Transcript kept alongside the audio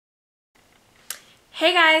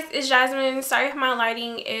Hey guys, it's Jasmine. Sorry if my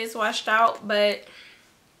lighting is washed out, but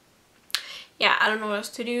yeah, I don't know what else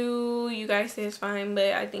to do. You guys say it's fine,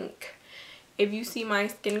 but I think if you see my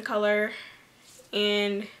skin color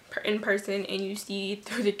and in person and you see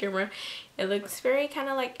through the camera, it looks very kind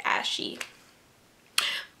of like ashy.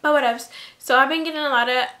 But what else? So I've been getting a lot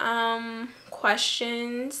of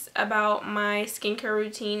questions about my skincare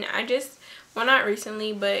routine. Well, not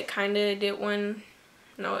recently, but kind of did one.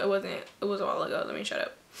 No, it wasn't. It was a while ago. Let me shut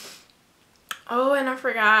up. Oh, and I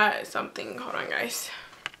forgot something. Hold on, guys.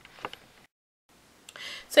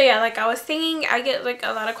 So yeah, like I was saying, I get like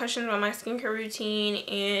a lot of questions about my skincare routine,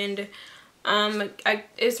 and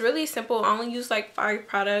it's really simple. I only use like 5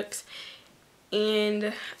 products,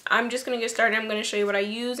 and I'm just gonna get started. I'm gonna show you what I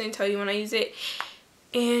use and tell you when I use it.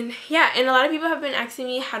 And yeah, and a lot of people have been asking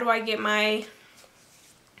me, how do I get my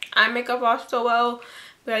eye makeup off so well?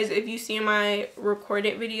 Guys, if you see my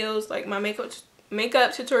recorded videos, like my makeup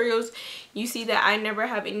tutorials, you see that I never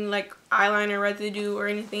have any like eyeliner residue or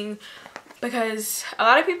anything, because a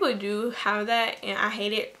lot of people do have that and I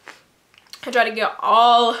hate it. I try to get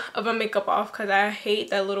all of my makeup off because I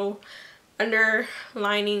hate that little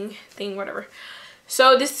underlining thing, whatever.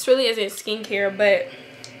 So this really isn't skincare, but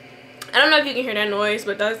I don't know if you can hear that noise,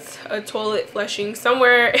 but that's a toilet flushing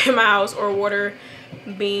somewhere in my house or water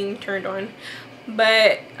being turned on.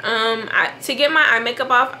 But to get my eye makeup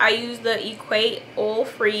off, I use the Equate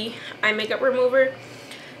oil-free eye makeup remover.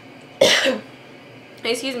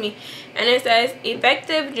 Excuse me. And it says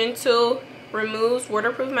effective, gentle, removes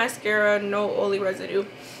waterproof mascara, no oily residue.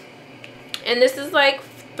 And this is like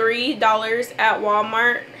 $3 at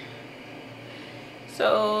Walmart.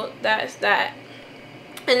 So that's that.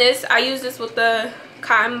 And I use this with the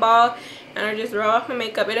cotton ball, and I just rub off my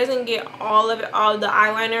makeup. It doesn't get all of it, all the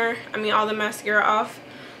eyeliner, all the mascara off,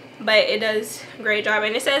 but it does a great job.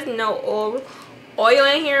 And it says no oil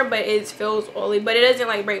in here, but it feels oily, but it doesn't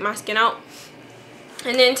like break my skin out.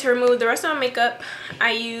 And then to remove the rest of my makeup,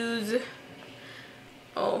 I use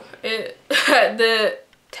the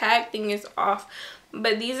tag thing is off,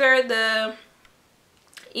 but these are the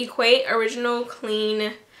Equate Original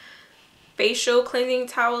Clean facial cleansing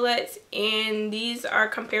towelettes, and these are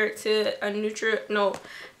compared to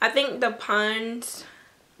I think the Pond's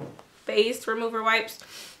face remover wipes,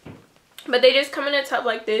 but they just come in a tub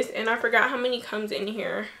like this, and I forgot how many comes in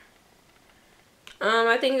here.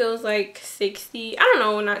 I think it was like 60. I don't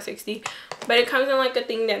know, not 60, but it comes in like a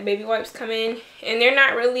thing that baby wipes come in, and they're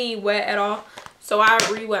not really wet at all, so I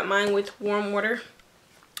re-wet mine with warm water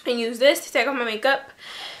and use this to take off my makeup.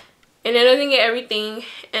 And it doesn't get everything.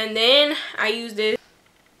 And then I use this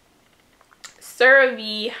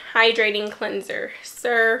CeraVe hydrating cleanser.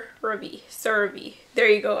 CeraVe. There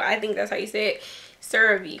you go. I think that's how you say it.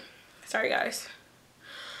 CeraVe. Sorry guys.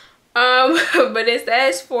 But it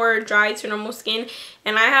says for dry to normal skin,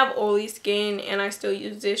 and I have oily skin and I still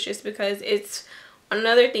use this just because it's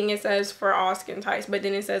another thing. It says for all skin types, but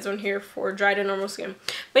then it says on here for dry to normal skin.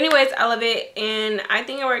 But anyways, I love it, and I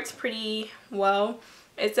think it works pretty well.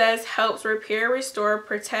 It says helps repair, restore,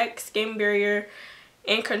 protect skin barrier,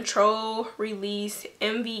 and control release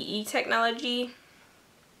MVE technology.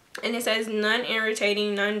 And it says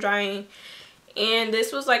non-irritating, non-drying. And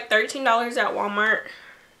this was like $13 at Walmart.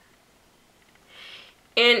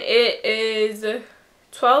 And it is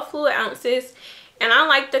 12 fluid ounces. And I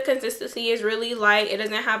like the consistency. It's really light. It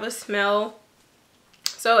doesn't have a smell.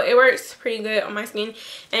 So it works pretty good on my skin,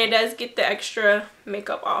 and it does get the extra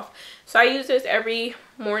makeup off. So I use this every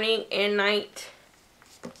morning and night.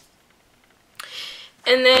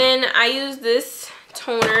 And then I use this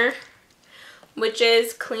toner, which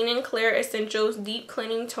is Clean and Clear Essentials Deep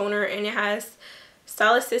Cleaning Toner, and it has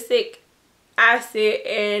salicylic acid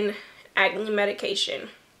and acne medication.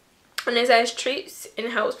 And it says treats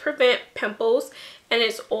and helps prevent pimples, and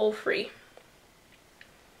it's oil free.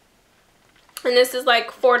 And this is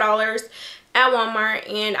like $4 at Walmart,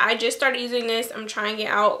 and I just started using this. I'm trying it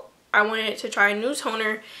out. I wanted to try a new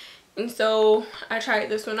toner, and so I tried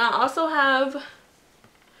this one. I also have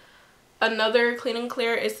another Clean and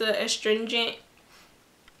Clear. It's an astringent,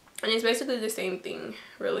 and it's basically the same thing,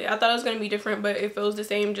 really. I thought it was going to be different, but it feels the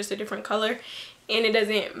same, just a different color, and it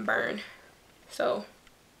doesn't burn. So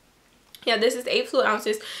yeah, this is 8 fluid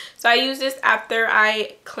ounces. So I use this after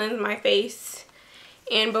I cleanse my face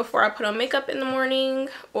and before I put on makeup in the morning,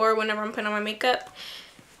 or whenever I'm putting on my makeup.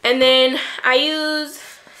 And then I use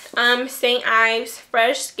St. Ives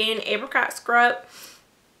Fresh Skin Apricot Scrub,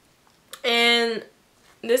 and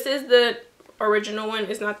this is the original one.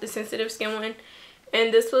 It's not the sensitive skin one,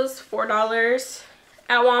 and this was $4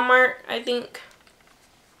 at Walmart, I think.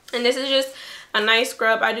 And this is just a nice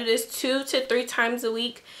scrub. I do this 2 to 3 times a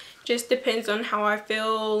week. Just depends on how I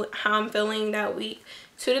feel, how I'm feeling that week.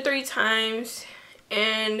 2 to 3 times.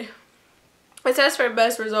 And it says for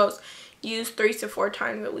best results, use 3 to 4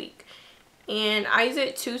 times a week. And I use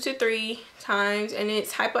it 2 to 3 times, and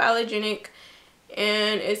it's hypoallergenic.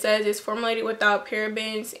 And it says it's formulated without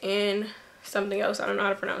parabens and something else. I don't know how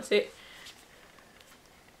to pronounce it.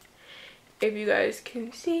 If you guys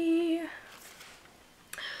can see.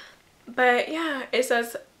 But yeah, it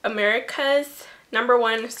says America's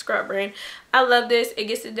 #1 scrub brand. I love this. It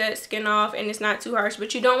gets the dead skin off and it's not too harsh,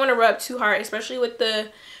 but you don't want to rub too hard, especially with the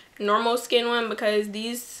normal skin one, because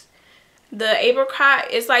the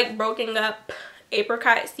apricot is like broken up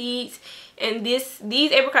apricot seeds, and these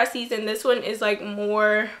apricot seeds and this one is like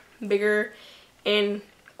more bigger and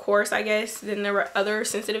coarse, I guess, than the other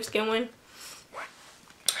sensitive skin one.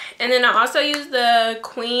 And then I also use the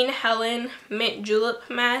Queen Helen Mint Julep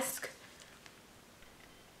mask,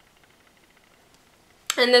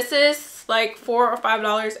 and this is like $4 or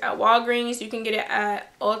 $5 at Walgreens. You can get it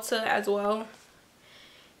at Ulta as well.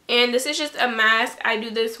 And this is just a mask. I do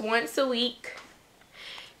this once a week,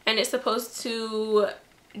 and it's supposed to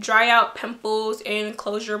dry out pimples and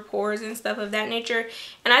close your pores and stuff of that nature.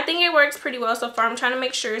 And I think it works pretty well so far. I'm trying to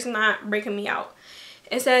make sure it's not breaking me out.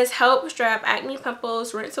 It says help dry up acne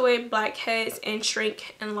pimples, rinse away blackheads, and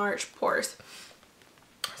shrink enlarged pores.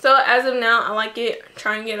 So as of now, I like it. I'm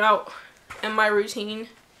trying to get it out in my routine.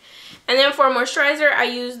 And then for moisturizer, I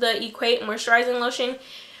use the Equate moisturizing lotion.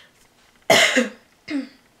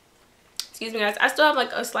 Excuse me, guys. I still have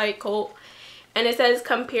like a slight cold. And it says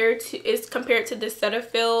compared to the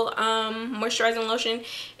Cetaphil moisturizing lotion,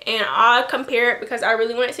 and I'll compare it because I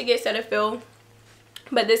really wanted to get Cetaphil,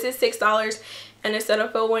 but this is $6 and the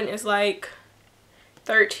Cetaphil one is like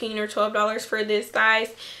 $13 or $12 for this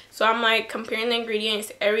size. So I'm like comparing the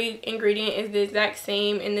ingredients. Every ingredient is the exact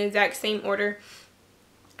same in the exact same order.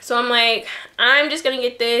 So I'm like, I'm just gonna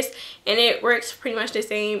get this, and it works pretty much the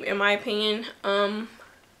same in my opinion.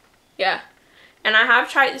 Yeah. And I have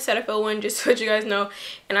tried the Cetaphil one, just so that you guys know,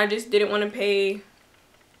 and I just didn't want to pay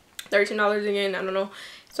 $13 again. I don't know.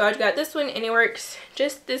 So I got this one, and it works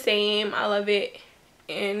just the same. I love it.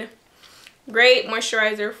 And great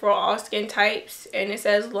moisturizer for all skin types. And it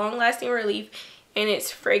says long-lasting relief, and it's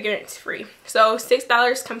fragrance free. So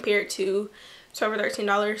 $6 compared to $12 or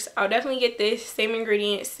 $13. I'll definitely get this. Same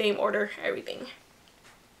ingredients, same order, everything.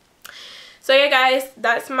 So yeah, guys,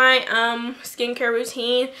 that's my skincare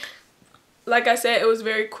routine. Like I said, it was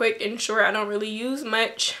very quick and short. I don't really use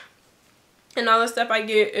much, and all the stuff I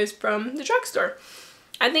get is from the drugstore.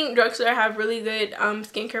 I think drugstore have really good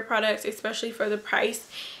skincare products, especially for the price.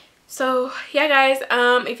 So yeah, guys,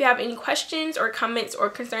 if you have any questions or comments or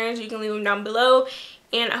concerns, you can leave them down below.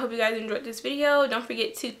 And I hope you guys enjoyed this video. Don't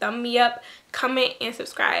forget to thumb me up, comment, and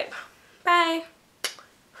subscribe. Bye.